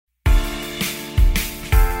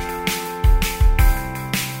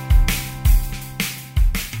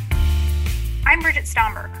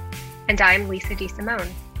Stomberg. And I'm Lisa DeSimone.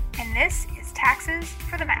 And this is Taxes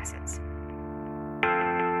for the Masses.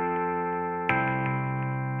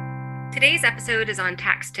 Today's episode is on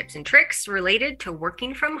tax tips and tricks related to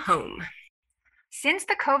working from home. Since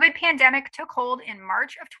the COVID pandemic took hold in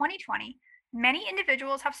March of 2020, many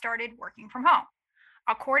individuals have started working from home.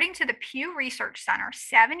 According to the Pew Research Center,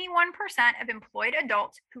 71% of employed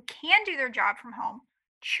adults who can do their job from home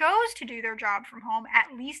chose to do their job from home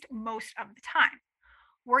at least most of the time.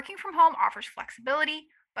 Working from home offers flexibility,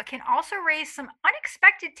 but can also raise some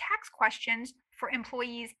unexpected tax questions for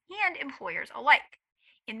employees and employers alike.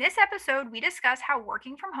 In this episode, we discuss how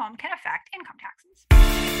working from home can affect income taxes.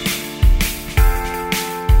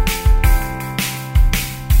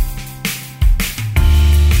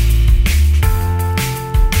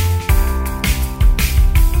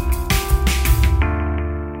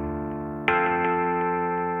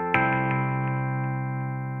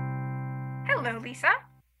 Hello, Lisa.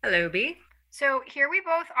 Hello, B. So here we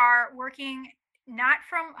both are working not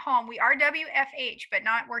from home. We are WFH, but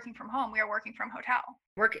not working from home. We are working from hotel.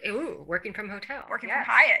 Working from hotel. Working from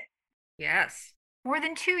Hyatt. Yes. More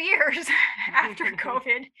than 2 years after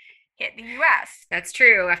COVID hit the U.S. That's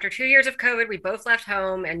true. After 2 years of COVID, we both left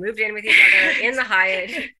home and moved in with each other in the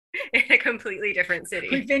Hyatt in a completely different city.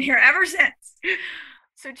 We've been here ever since.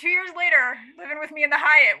 So 2 years later, living with me in the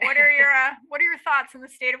Hyatt, what are your thoughts on the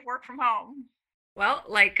state of work from home? Well,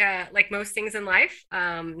 like most things in life,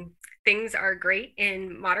 things are great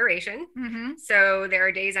in moderation. Mm-hmm. So there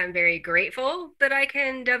are days I'm very grateful that I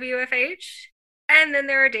can WFH. And then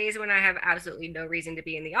there are days when I have absolutely no reason to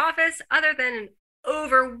be in the office other than an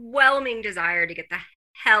overwhelming desire to get the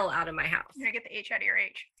hell out of my house. You're going to get the H out of your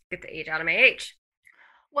H. Get the H out of my H.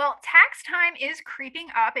 Well, tax time is creeping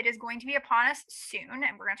up. It is going to be upon us soon,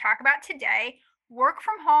 and we're going to talk about today. Work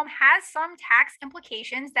from home has some tax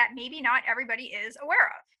implications that maybe not everybody is aware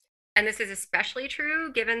of. And this is especially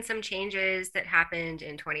true given some changes that happened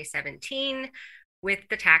in 2017 with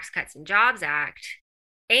the Tax Cuts and Jobs Act,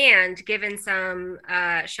 and given some,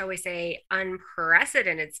 shall we say,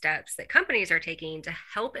 unprecedented steps that companies are taking to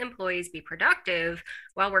help employees be productive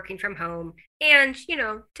while working from home and,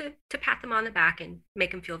 to pat them on the back and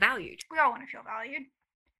make them feel valued. We all want to feel valued.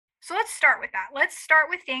 So let's start with that. Let's start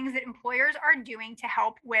with things that employers are doing to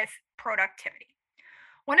help with productivity.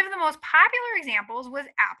 One of the most popular examples was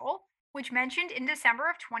Apple, which mentioned in December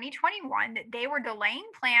of 2021 that they were delaying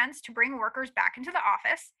plans to bring workers back into the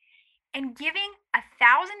office and giving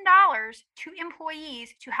 $1,000 to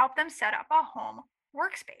employees to help them set up a home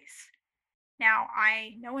workspace. Now,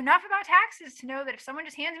 I know enough about taxes to know that if someone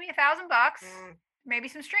just hands me $1,000, maybe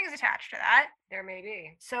some strings attached to that. There may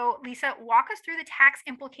be. So, Lisa, walk us through the tax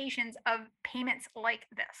implications of payments like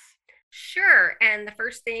this. Sure. And the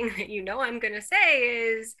first thing that I'm going to say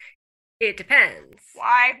is it depends.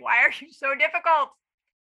 Why? Why are you so difficult?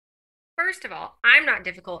 First of all, I'm not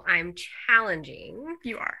difficult. I'm challenging.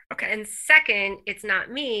 You are. Okay. And second, it's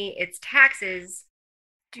not me. It's taxes.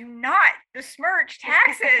 Do not besmirch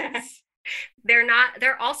taxes.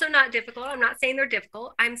 They're also not difficult. I'm not saying they're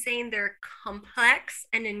difficult. I'm saying they're complex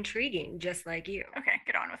and intriguing, just like you. Okay,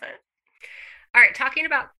 get on with it. All right, talking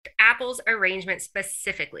about Apple's arrangement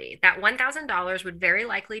specifically, that $1,000 would very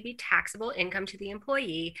likely be taxable income to the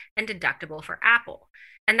employee and deductible for Apple.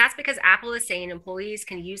 And that's because Apple is saying employees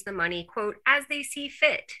can use the money, quote, as they see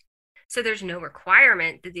fit. So there's no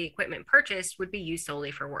requirement that the equipment purchased would be used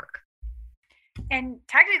solely for work. And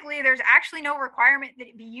technically, there's actually no requirement that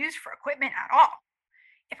it be used for equipment at all.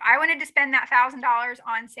 If I wanted to spend that $1,000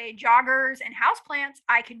 on, say, joggers and houseplants,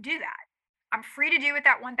 I could do that. I'm free to do with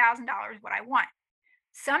that $1,000 what I want.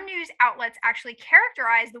 Some news outlets actually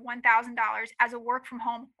characterize the $1,000 as a work from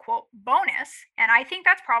home, quote, bonus, and I think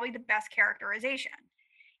that's probably the best characterization.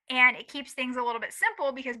 And it keeps things a little bit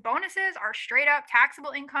simple because bonuses are straight up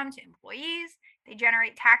taxable income to employees. They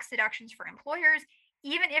generate tax deductions for employers,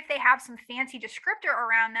 even if they have some fancy descriptor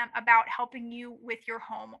around them about helping you with your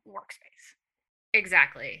home workspace.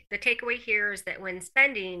 Exactly. The takeaway here is that when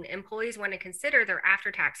spending, employees want to consider their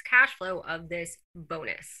after-tax cash flow of this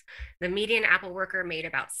bonus. The median Apple worker made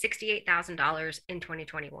about $68,000 in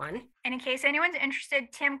 2021. And in case anyone's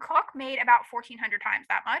interested, Tim Cook made about 1,400 times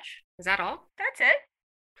that much. Is that all? That's it.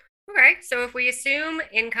 Okay, so if we assume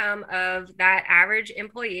income of that average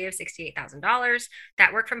employee of $68,000,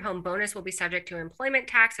 that work from home bonus will be subject to employment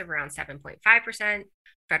tax of around 7.5%,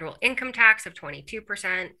 federal income tax of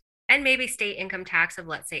 22%, and maybe state income tax of,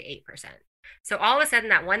 let's say, 8%. So all of a sudden,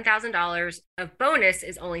 that $1,000 of bonus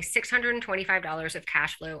is only $625 of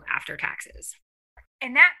cash flow after taxes.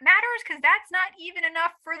 And that matters because that's not even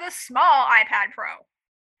enough for the small iPad Pro.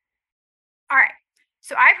 All right,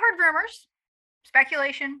 so I've heard rumors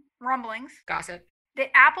speculation, rumblings, Gossip.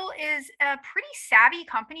 that Apple is a pretty savvy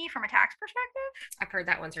company from a tax perspective. I've heard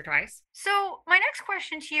that once or twice. So, my next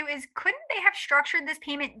question to you is, couldn't they have structured this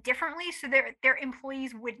payment differently so that their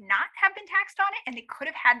employees would not have been taxed on it and they could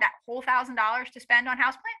have had that whole $1,000 to spend on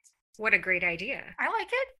houseplants? What a great idea. I like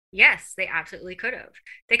it. Yes, they absolutely could have.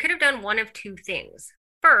 They could have done one of two things.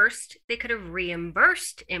 First, they could have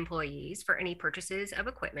reimbursed employees for any purchases of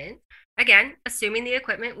equipment, again, assuming the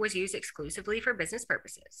equipment was used exclusively for business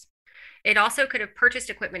purposes. It also could have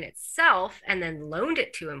purchased equipment itself and then loaned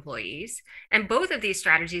it to employees. And both of these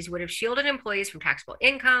strategies would have shielded employees from taxable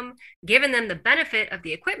income, given them the benefit of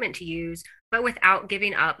the equipment to use, but without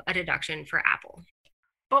giving up a deduction for Apple.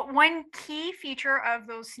 But one key feature of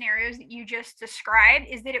those scenarios that you just described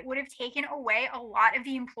is that it would have taken away a lot of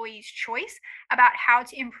the employee's choice about how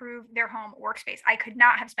to improve their home workspace. I could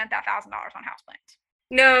not have spent that $1,000 on houseplants.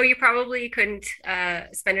 No, you probably couldn't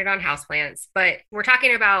spend it on houseplants, but we're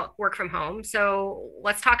talking about work from home. So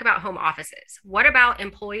let's talk about home offices. What about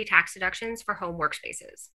employee tax deductions for home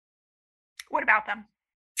workspaces? What about them?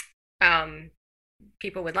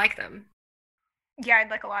 People would like them. Yeah, I'd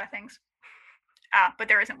like a lot of things. But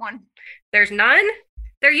there isn't one. There's none?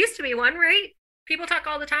 There used to be one, right? People talk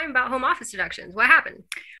all the time about home office deductions. What happened?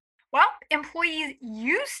 Well, employees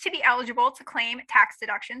used to be eligible to claim tax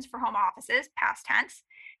deductions for home offices, past tense.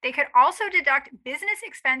 They could also deduct business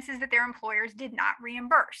expenses that their employers did not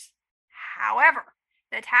reimburse. However,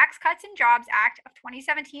 the Tax Cuts and Jobs Act of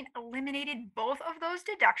 2017 eliminated both of those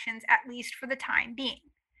deductions, at least for the time being.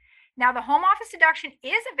 Now, the home office deduction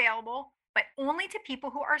is available, but only to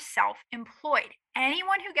people who are self-employed.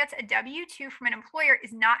 Anyone who gets a W-2 from an employer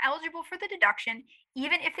is not eligible for the deduction,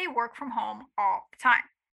 even if they work from home all the time.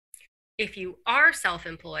 If you are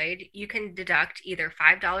self-employed, you can deduct either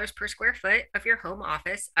 $5 per square foot of your home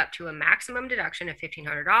office up to a maximum deduction of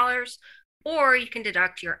 $1,500, or you can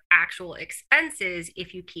deduct your actual expenses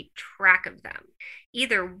if you keep track of them.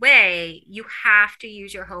 Either way, you have to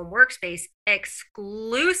use your home workspace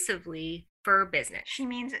exclusively for business. She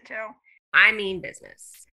means it too. I mean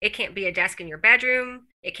business. It can't be a desk in your bedroom.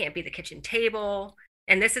 It can't be the kitchen table.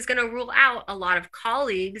 And this is going to rule out a lot of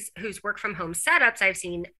colleagues whose work from home setups I've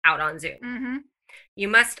seen out on Zoom. Mm-hmm. You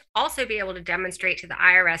must also be able to demonstrate to the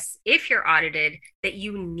IRS, if you're audited, that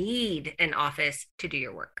you need an office to do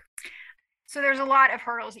your work. So there's a lot of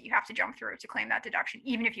hurdles that you have to jump through to claim that deduction,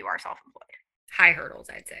 even if you are self-employed. High hurdles,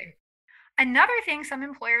 I'd say. Another thing some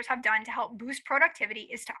employers have done to help boost productivity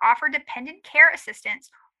is to offer dependent care assistance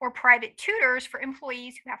or private tutors for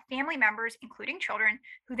employees who have family members, including children,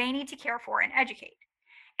 who they need to care for and educate.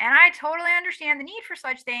 And I totally understand the need for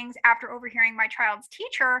such things after overhearing my child's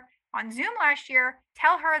teacher on Zoom last year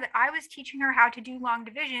tell her that I was teaching her how to do long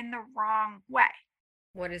division the wrong way.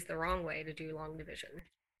 What is the wrong way to do long division?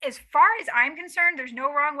 As far as I'm concerned, there's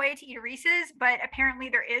no wrong way to eat a Reese's, but apparently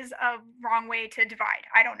there is a wrong way to divide.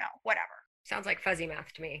 I don't know, whatever. Sounds like fuzzy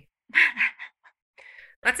math to me.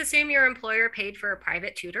 Let's assume your employer paid for a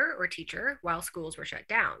private tutor or teacher while schools were shut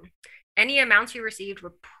down. Any amounts you received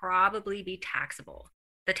would probably be taxable.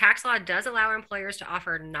 The tax law does allow employers to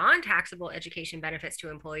offer non-taxable education benefits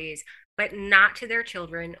to employees, but not to their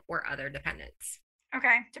children or other dependents.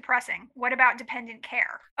 Okay, depressing. What about dependent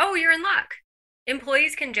care? Oh, you're in luck.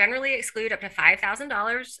 Employees can generally exclude up to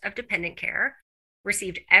 $5,000 of dependent care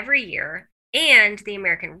received every year, and the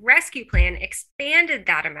American Rescue Plan expanded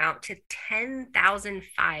that amount to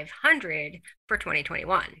 $10,500 for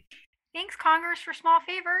 2021. Thanks, Congress, for small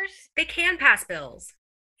favors. They can pass bills.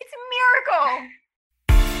 It's a miracle.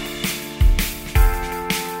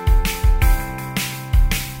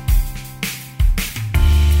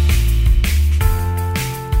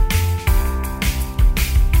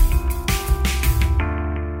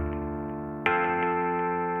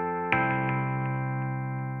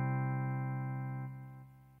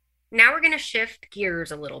 Now we're going to shift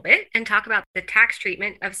gears a little bit and talk about the tax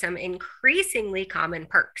treatment of some increasingly common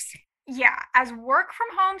perks. Yeah, as work from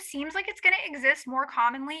home seems like it's going to exist more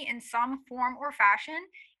commonly in some form or fashion,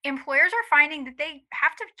 employers are finding that they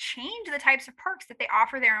have to change the types of perks that they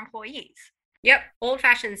offer their employees. Yep,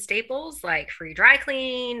 old-fashioned staples like free dry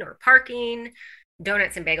clean or parking,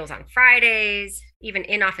 donuts and bagels on Fridays, even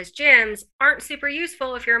in-office gyms aren't super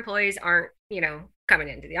useful if your employees aren't, coming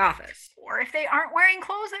into the office. Or if they aren't wearing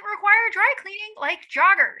clothes that require dry cleaning, like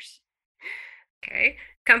joggers. Okay.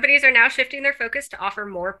 Companies are now shifting their focus to offer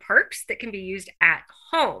more perks that can be used at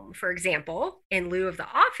home. For example, in lieu of the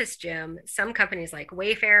office gym, some companies like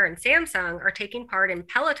Wayfair and Samsung are taking part in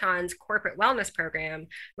Peloton's corporate wellness program,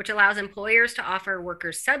 which allows employers to offer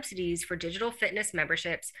workers subsidies for digital fitness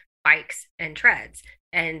memberships, bikes, and treads.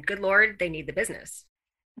 And good Lord, they need the business.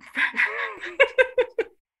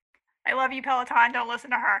 I love you, Peloton. Don't listen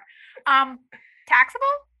to her. Taxable?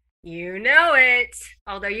 You know it.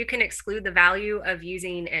 Although you can exclude the value of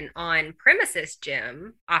using an on premises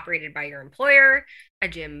gym operated by your employer, a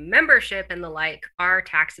gym membership, and the like are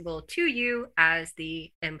taxable to you as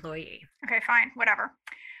the employee. Okay, fine, whatever.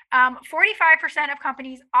 45% of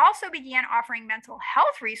companies also began offering mental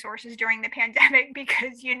health resources during the pandemic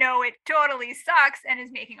because it totally sucks and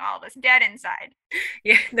is making all of us dead inside.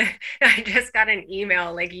 Yeah, I just got an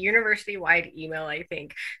email, like university-wide email, I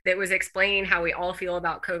think, that was explaining how we all feel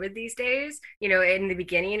about COVID these days. In the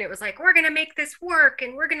beginning, it was like, we're going to make this work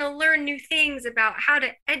and we're going to learn new things about how to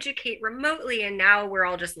educate remotely. And now we're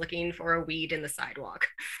all just looking for a weed in the sidewalk.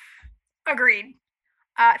 Agreed.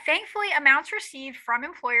 Thankfully, amounts received from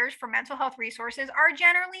employers for mental health resources are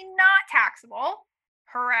generally not taxable.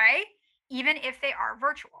 Hooray, even if they are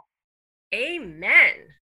virtual. Amen.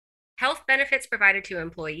 Health benefits provided to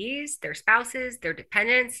employees, their spouses, their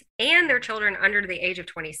dependents, and their children under the age of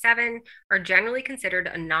 27 are generally considered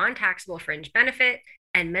a non-taxable fringe benefit,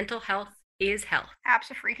 and mental health is health.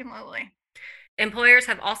 Abso-freaking-lutely. Employers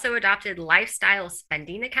have also adopted lifestyle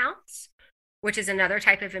spending accounts, which is another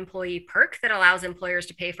type of employee perk that allows employers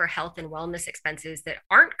to pay for health and wellness expenses that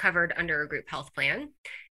aren't covered under a group health plan.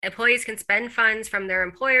 Employees can spend funds from their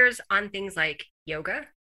employers on things like yoga,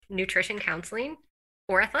 nutrition counseling,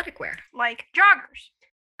 or athletic wear. Like joggers.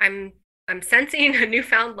 I'm sensing a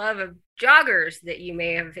newfound love of joggers that you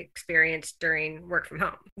may have experienced during work from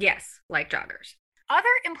home. Yes, like joggers. Other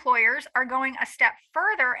employers are going a step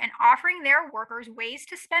further and offering their workers ways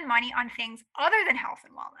to spend money on things other than health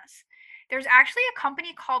and wellness. There's actually a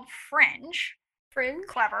company called Fringe.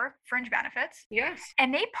 Clever, Fringe Benefits. Yes.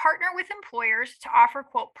 And they partner with employers to offer,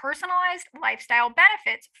 quote, personalized lifestyle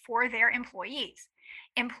benefits for their employees.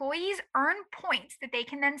 Employees earn points that they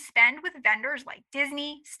can then spend with vendors like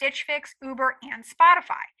Disney, Stitch Fix, Uber, and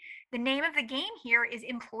Spotify. The name of the game here is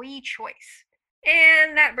employee choice.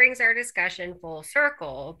 And that brings our discussion full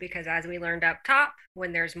circle because, as we learned up top,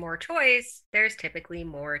 when there's more choice, there's typically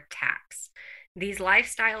more tax. These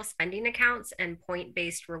lifestyle spending accounts and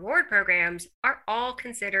point-based reward programs are all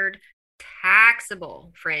considered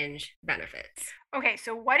taxable fringe benefits. Okay,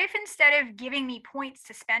 so what if instead of giving me points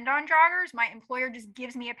to spend on joggers, my employer just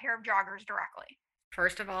gives me a pair of joggers directly?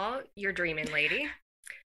 First of all, you're dreaming, lady.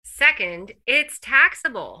 Second, it's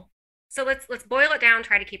taxable. So let's boil it down,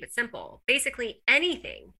 try to keep it simple. Basically,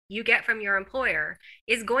 anything you get from your employer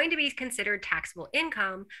is going to be considered taxable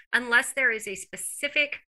income unless there is a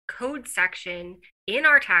specific code section in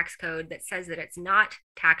our tax code that says that it's not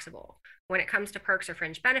taxable. When it comes to perks or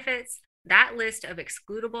fringe benefits, that list of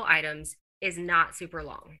excludable items is not super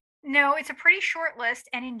long. No, it's a pretty short list,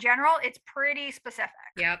 and in general, it's pretty specific.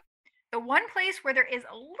 Yep. The one place where there is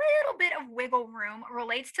a little bit of wiggle room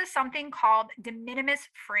relates to something called de minimis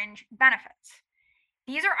fringe benefits.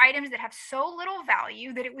 These are items that have so little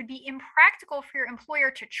value that it would be impractical for your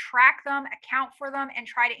employer to track them, account for them, and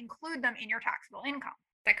try to include them in your taxable income.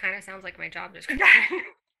 That kind of sounds like my job description.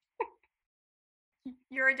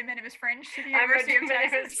 You're a de minimis fringe to the University of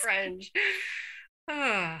Texas. Fringe.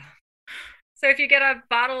 So if you get a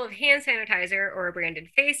bottle of hand sanitizer or a branded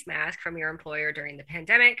face mask from your employer during the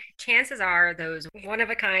pandemic, chances are those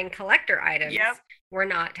one-of-a-kind collector items were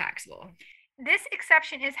not taxable. This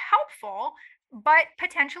exception is helpful, but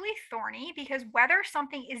potentially thorny because whether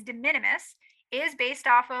something is de minimis is based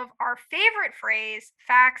off of our favorite phrase,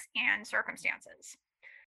 facts and circumstances.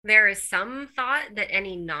 There is some thought that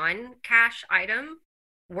any non-cash item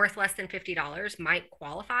worth less than $50 might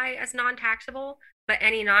qualify as non-taxable, but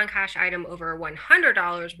any non-cash item over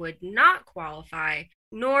 $100 would not qualify,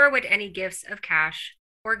 nor would any gifts of cash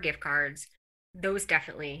or gift cards. Those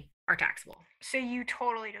definitely are taxable. So you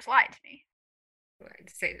totally just lied to me.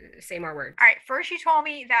 Say more words. All right. First, you told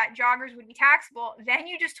me that joggers would be taxable. Then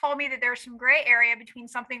you just told me that there's some gray area between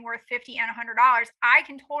something worth $50 and $100. I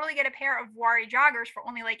can totally get a pair of Wari joggers for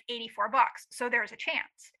only like $84. So there's a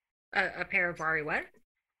chance. A pair of Wari what?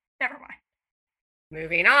 Never mind.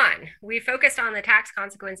 Moving on. We focused on the tax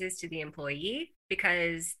consequences to the employee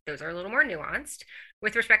because those are a little more nuanced.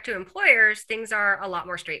 With respect to employers, things are a lot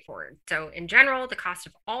more straightforward. So in general, the cost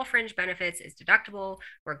of all fringe benefits is deductible,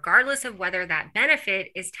 regardless of whether that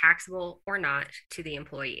benefit is taxable or not to the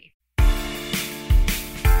employee.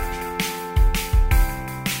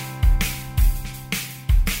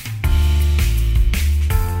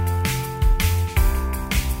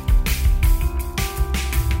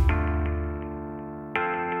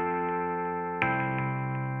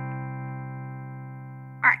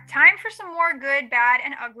 Time for some more good, bad,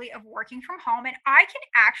 and ugly of working from home, and I can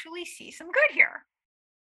actually see some good here.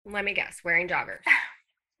 Let me guess, wearing joggers.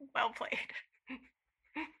 Well played.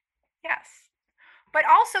 Yes. But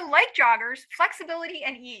also, like joggers, flexibility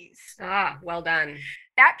and ease. Ah, well done.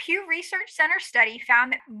 That Pew Research Center study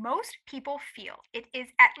found that most people feel it is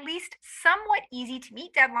at least somewhat easy to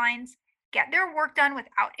meet deadlines, get their work done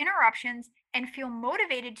without interruptions, and feel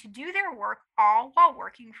motivated to do their work all while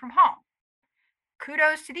working from home.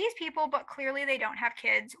 Kudos to these people, but clearly they don't have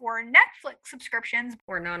kids or Netflix subscriptions.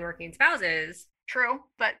 Or non-working spouses. True,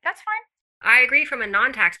 but that's fine. I agree from a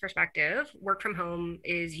non-tax perspective, work from home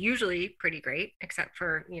is usually pretty great, except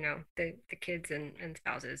for, the kids and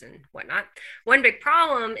spouses and whatnot. One big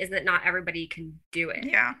problem is that not everybody can do it.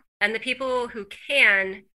 Yeah. And the people who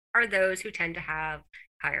can are those who tend to have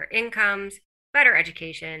higher incomes, better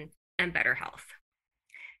education, and better health.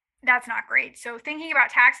 That's not great. So thinking about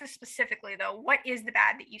taxes specifically, though, what is the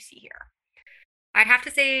bad that you see here? I'd have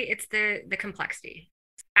to say it's the complexity.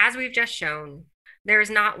 As we've just shown,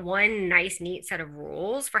 there's not one nice, neat set of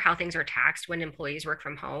rules for how things are taxed when employees work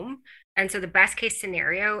from home. And so the best case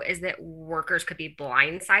scenario is that workers could be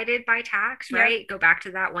blindsided by tax, right? Go back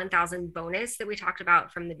to that 1,000 bonus that we talked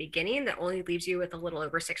about from the beginning that only leaves you with a little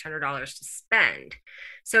over $600 to spend.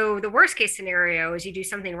 So the worst case scenario is you do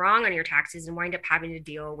something wrong on your taxes and wind up having to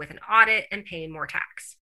deal with an audit and paying more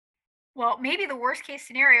tax. Well, maybe the worst case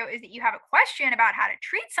scenario is that you have a question about how to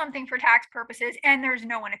treat something for tax purposes, and there's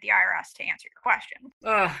no one at the IRS to answer your question.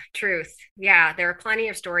 Oh, truth. Yeah, there are plenty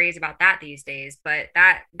of stories about that these days, but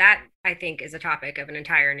that I think is a topic of an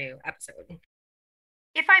entire new episode.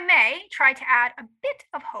 If I may try to add a bit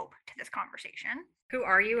of hope to this conversation. Who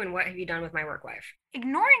are you and what have you done with my work wife?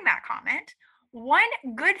 Ignoring that comment, one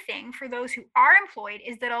good thing for those who are employed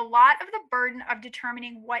is that a lot of the burden of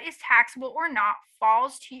determining what is taxable or not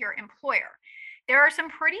falls to your employer. There are some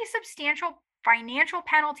pretty substantial financial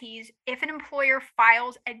penalties if an employer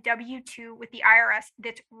files a W-2 with the IRS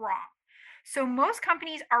that's wrong. So most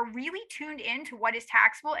companies are really tuned into what is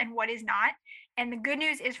taxable and what is not. And the good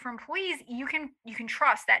news is for employees, you can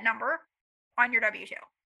trust that number on your W-2.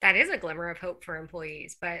 That is a glimmer of hope for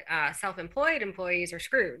employees, but self-employed employees are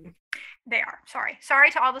screwed. They are.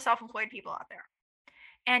 Sorry to all the self-employed people out there.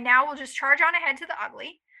 And now we'll just charge on ahead to the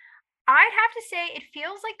ugly. I'd have to say it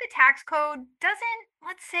feels like the tax code doesn't,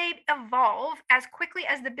 let's say, evolve as quickly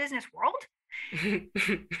as the business world.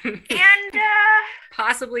 And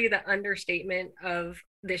possibly the understatement of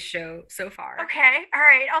this show so far. Okay, all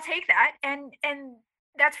right, I'll take that. And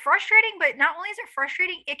that's frustrating, but not only is it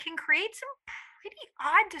frustrating, it can create some pretty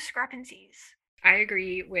odd discrepancies. I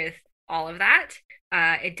agree with all of that.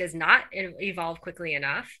 It does not evolve quickly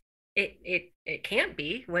enough. It can't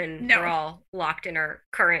be when we're all locked in our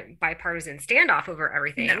current bipartisan standoff over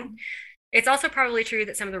everything. No. It's also probably true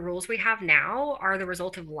that some of the rules we have now are the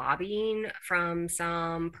result of lobbying from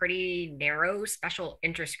some pretty narrow special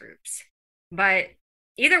interest groups. But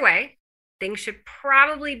either way, things should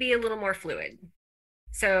probably be a little more fluid.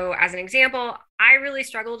 So as an example, I really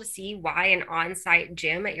struggle to see why an on-site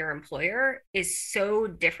gym at your employer is so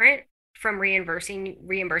different from reimbursing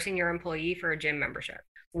your employee for a gym membership.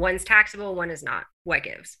 One's taxable, one is not. What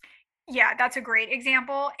gives? Yeah, that's a great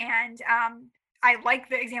example. And I like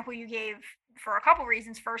the example you gave for a couple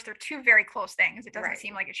reasons. First, they're two very close things. It doesn't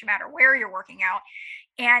seem like it should matter where you're working out.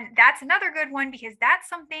 And that's another good one because that's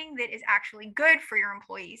something that is actually good for your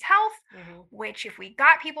employees' health, which if we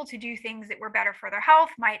got people to do things that were better for their health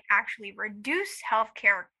might actually reduce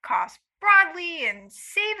healthcare costs broadly and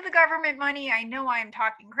save the government money. I know I'm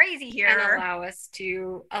talking crazy here. And allow us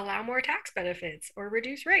to allow more tax benefits or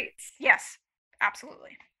reduce rates. Yes,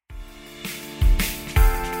 absolutely.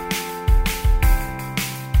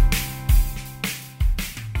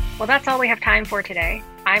 Well, that's all we have time for today.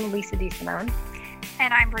 I'm Lisa DeSimone.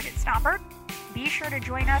 And I'm Bridget Stomberg. Be sure to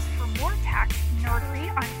join us for more tax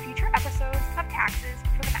nerdery on future episodes of Taxes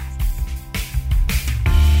for the Masses.